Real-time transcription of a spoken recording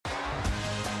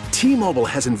T-Mobile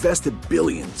has invested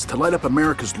billions to light up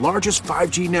America's largest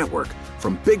 5G network,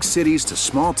 from big cities to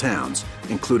small towns,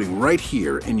 including right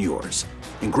here in yours.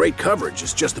 And great coverage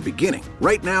is just the beginning.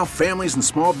 Right now, families and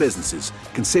small businesses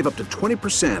can save up to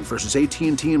 20% versus AT&T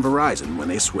and Verizon when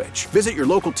they switch. Visit your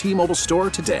local T-Mobile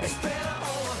store today.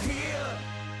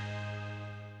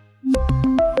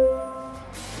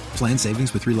 Plan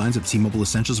savings with 3 lines of T-Mobile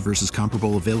Essentials versus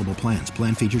comparable available plans.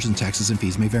 Plan features and taxes and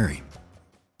fees may vary.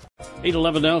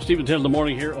 8:11 now, Stephen 10 in the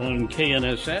morning here on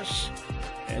KNSS.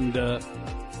 And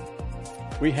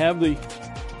we have the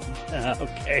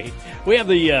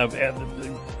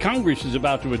Congress is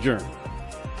about to adjourn.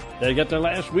 They got their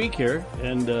last week here,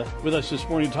 and with us this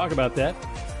morning to talk about that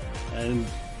and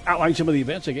outline some of the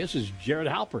events, I guess, is Jared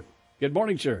Halpern. Good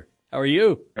morning, sir. How are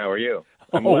you? How are you?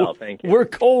 I'm well, thank you. We're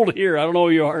cold here. I don't know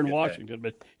where you are in Washington,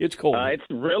 but it's cold. It's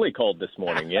really cold this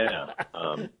morning, yeah.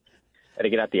 Had to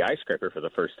get out the ice scraper for the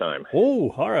first time.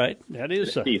 Oh, all right. That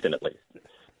is this season, at least.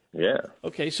 Yeah.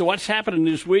 Okay, so what's happening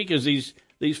this week as these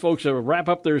folks wrap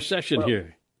up their session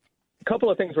here? A couple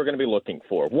of things we're going to be looking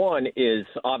for. One is,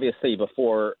 obviously,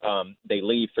 before they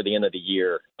leave for the end of the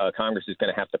year, Congress is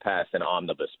going to have to pass an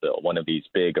omnibus bill, one of these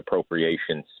big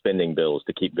appropriation spending bills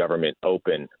to keep government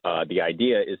open. The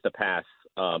idea is to pass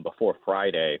before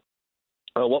Friday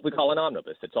what we call an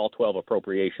omnibus. It's all 12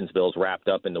 appropriations bills wrapped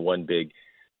up into one big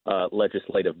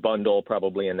legislative bundle,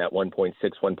 probably in that $1.6,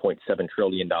 $1.7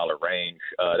 trillion range.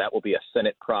 That will be a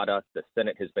Senate product. The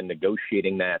Senate has been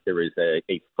negotiating that. There is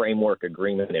a framework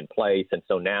agreement in place, and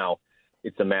so now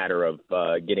it's a matter of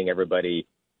getting everybody,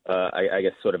 I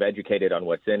guess, sort of educated on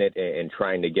what's in it and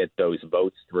trying to get those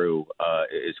votes through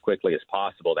as quickly as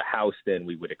possible. The House, then,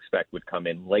 we would expect would come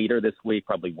in later this week,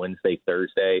 probably Wednesday,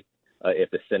 Thursday,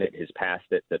 if the Senate has passed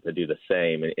it, to do the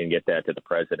same and get that to the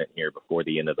president here before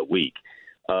the end of the week.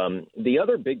 The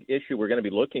other big issue we're going to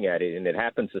be looking at, and it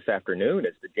happens this afternoon,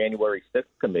 is the January 6th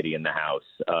committee in the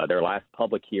House. Their last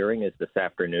public hearing is this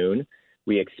afternoon.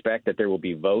 We expect that there will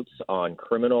be votes on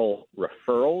criminal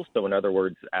referrals. So, in other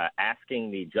words,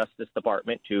 asking the Justice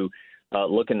Department to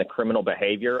look in the criminal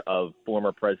behavior of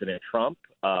former President Trump.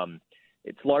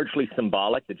 It's largely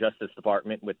symbolic. The Justice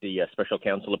Department with the special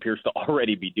counsel appears to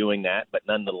already be doing that. But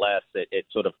nonetheless, it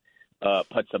sort of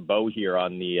puts a bow here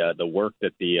on the work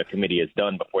that the committee has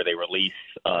done before they release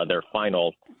their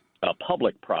final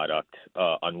public product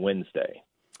on Wednesday.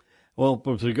 Well,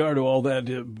 with regard to all that,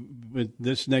 with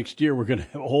this next year, we're going to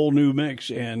have a whole new mix,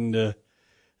 and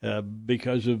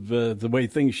because of the way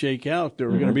things shake out, there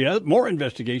are going to be more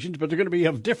investigations, but they're going to be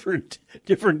of different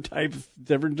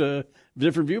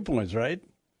viewpoints, right?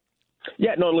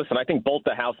 Yeah, no, listen, I think both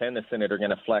the House and the Senate are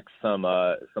going to flex some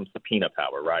subpoena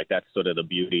power, right? That's sort of the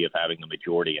beauty of having the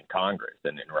majority in Congress.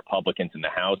 And Republicans in the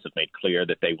House have made clear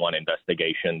that they want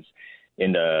investigations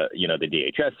into, the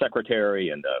DHS secretary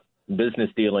and the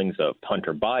business dealings of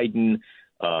Hunter Biden,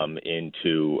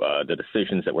 into the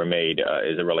decisions that were made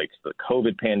as it relates to the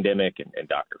COVID pandemic and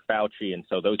Dr. Fauci. And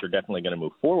so those are definitely going to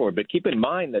move forward. But keep in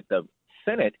mind that the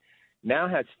Senate now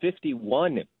has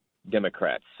 51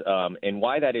 Democrats. And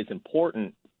why that is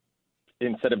important,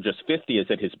 instead of just 50 as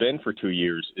it has been for 2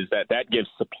 years, is that gives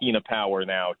subpoena power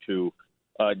now to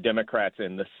Democrats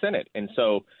in the Senate. And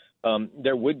so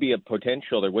there would be an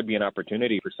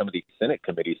opportunity for some of these Senate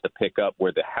committees to pick up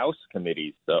where the House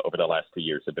committees over the last 2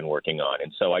 years have been working on.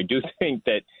 And so I do think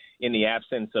that in the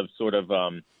absence of sort of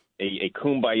a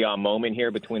kumbaya moment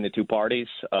here between the two parties,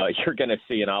 you're going to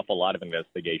see an awful lot of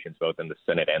investigations both in the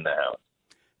Senate and the House.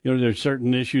 There's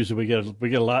certain issues that we get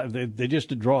a lot. They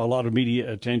just draw a lot of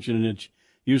media attention, and it's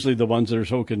usually the ones that are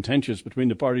so contentious between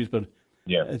the parties. But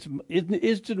yeah,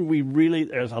 isn't we really?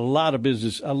 There's a lot of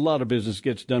business. A lot of business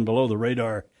gets done below the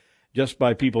radar, just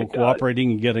by people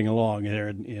cooperating and getting along there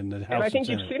in the House. And I think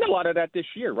you've seen a lot of that this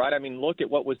year, right? I mean, look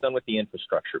at what was done with the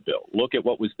infrastructure bill. Look at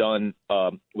what was done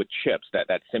with CHIPS,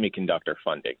 that semiconductor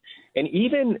funding, and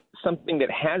even something that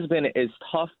has been as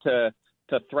tough to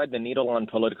thread the needle on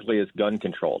politically is gun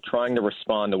control, trying to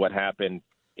respond to what happened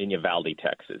in Uvalde,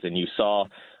 Texas. And you saw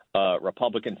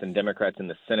Republicans and Democrats in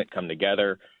the Senate come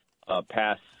together,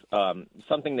 pass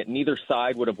something that neither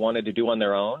side would have wanted to do on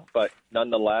their own, but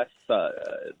nonetheless,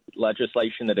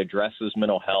 legislation that addresses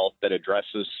mental health, that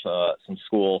addresses some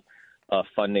school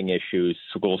funding issues,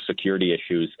 school security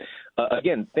issues.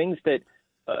 Again, things that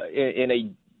in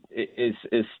a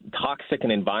is toxic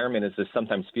an environment as this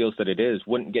sometimes feels that it is,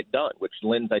 wouldn't get done, which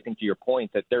lends, I think, to your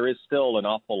point that there is still an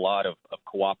awful lot of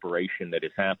cooperation that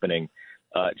is happening.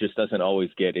 Just doesn't always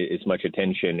get as much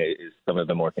attention as some of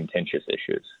the more contentious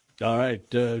issues. All right.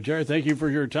 Jared, thank you for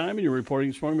your time and your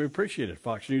reporting this morning. We appreciate it.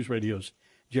 Fox News Radio's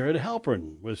Jared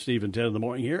Halpern with Stephen 10 in the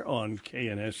morning here on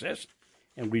KNSS.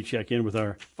 And we check in with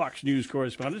our Fox News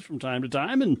correspondents from time to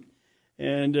time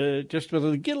and just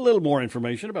to get a little more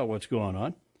information about what's going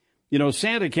on. You know,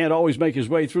 Santa can't always make his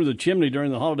way through the chimney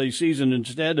during the holiday season,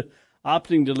 instead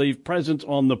opting to leave presents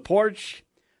on the porch.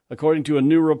 According to a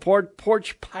new report,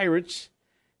 porch pirates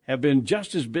have been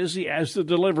just as busy as the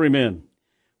delivery men,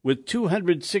 with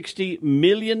 260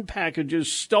 million packages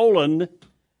stolen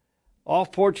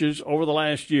off porches over the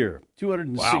last year.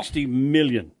 260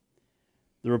 million.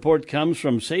 The report comes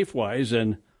from Safewise,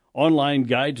 an online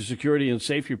guide to security and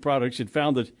safety products. It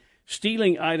found that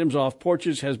stealing items off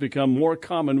porches has become more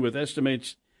common, with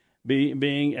estimates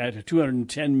being at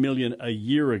 210 million a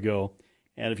year ago.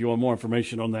 And if you want more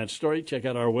information on that story, check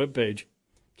out our webpage,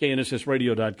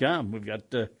 knssradio.com. We've got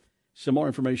some more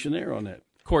information there on that.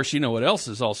 Of course, you know what else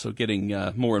is also getting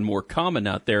more and more common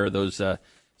out there? Those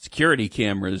security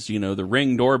cameras, you know, the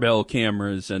Ring doorbell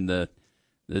cameras and the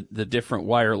different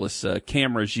wireless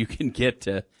cameras you can get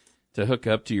to hook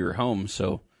up to your home.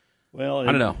 So, well, I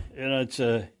don't know. And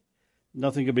it's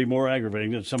nothing could be more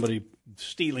aggravating than somebody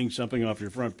stealing something off your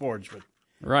front porch. But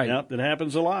right, yeah, it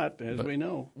happens a lot, as we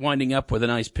know. Winding up with a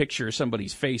nice picture of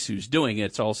somebody's face who's doing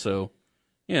it's also,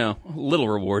 you know, a little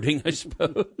rewarding, I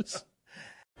suppose.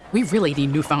 We really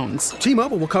need new phones.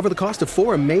 T-Mobile will cover the cost of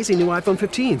 4 amazing new iPhone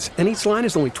 15s, and each line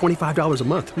is only $25 a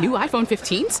month. New iPhone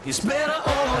 15s? It's better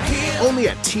over here. Only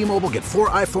at T-Mobile, get 4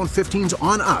 iPhone 15s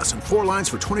on us and 4 lines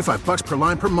for $25 per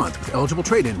line per month with eligible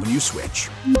trade-in when you switch.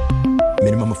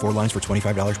 Minimum of 4 lines for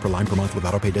 $25 per line per month with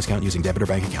autopay discount using debit or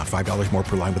bank account. $5 more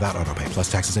per line without autopay,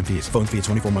 plus taxes and fees. Phone fee at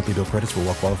 24 monthly bill credits for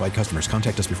well-qualified customers.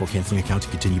 Contact us before canceling account to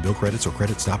continue bill credits or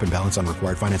credit stop and balance on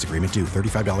required finance agreement due.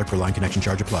 $35 per line connection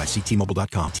charge applies. See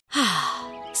T-Mobile.com.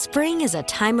 Spring is a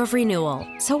time of renewal,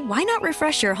 so why not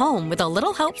refresh your home with a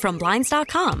little help from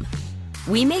Blinds.com?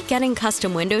 We make getting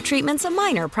custom window treatments a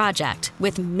minor project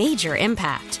with major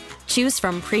impact. Choose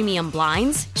from premium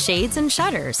blinds, shades, and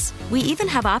shutters. We even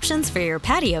have options for your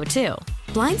patio, too.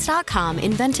 Blinds.com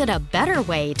invented a better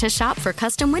way to shop for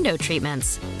custom window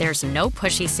treatments. There's no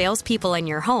pushy salespeople in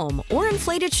your home or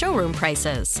inflated showroom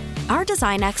prices. Our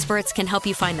design experts can help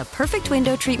you find the perfect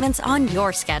window treatments on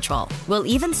your schedule. We'll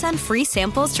even send free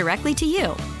samples directly to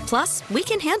you. Plus, we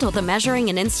can handle the measuring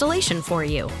and installation for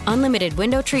you. Unlimited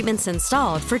window treatments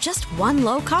installed for just one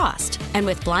low cost. And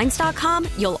with Blinds.com,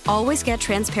 you'll always get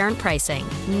transparent pricing.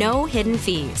 No hidden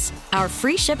fees. Our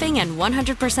free shipping and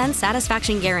 100%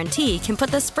 satisfaction guarantee can put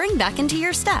the spring back into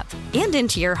your step and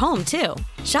into your home, too.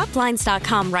 Shop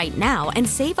Blinds.com right now and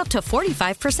save up to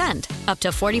 45%. Up to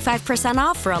 45%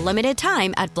 off for a limited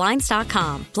time at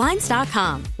Blinds.com.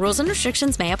 Blinds.com. Rules and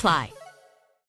restrictions may apply.